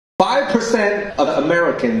5% of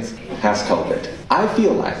Americans has COVID. I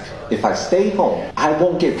feel like if I stay home, I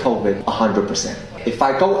won't get COVID 100%. If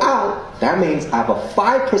I go out, that means I have a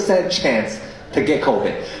 5% chance to get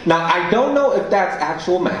COVID. Now, I don't know if that's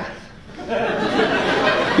actual math,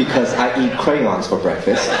 because I eat crayons for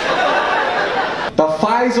breakfast. The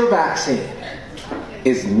Pfizer vaccine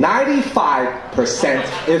is 95%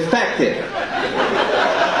 effective.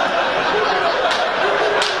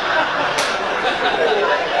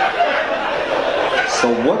 So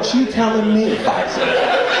what you telling me, Pfizer?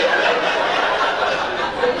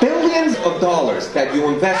 Billions of dollars that you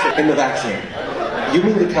invested in the vaccine. You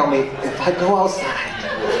mean to tell me if I go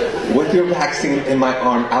outside with your vaccine in my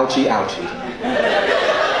arm, ouchie, ouchie,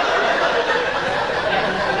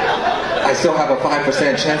 I still have a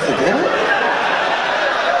 5% chance to get it?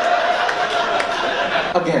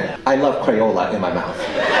 Again, I love Crayola in my mouth.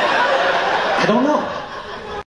 I don't know.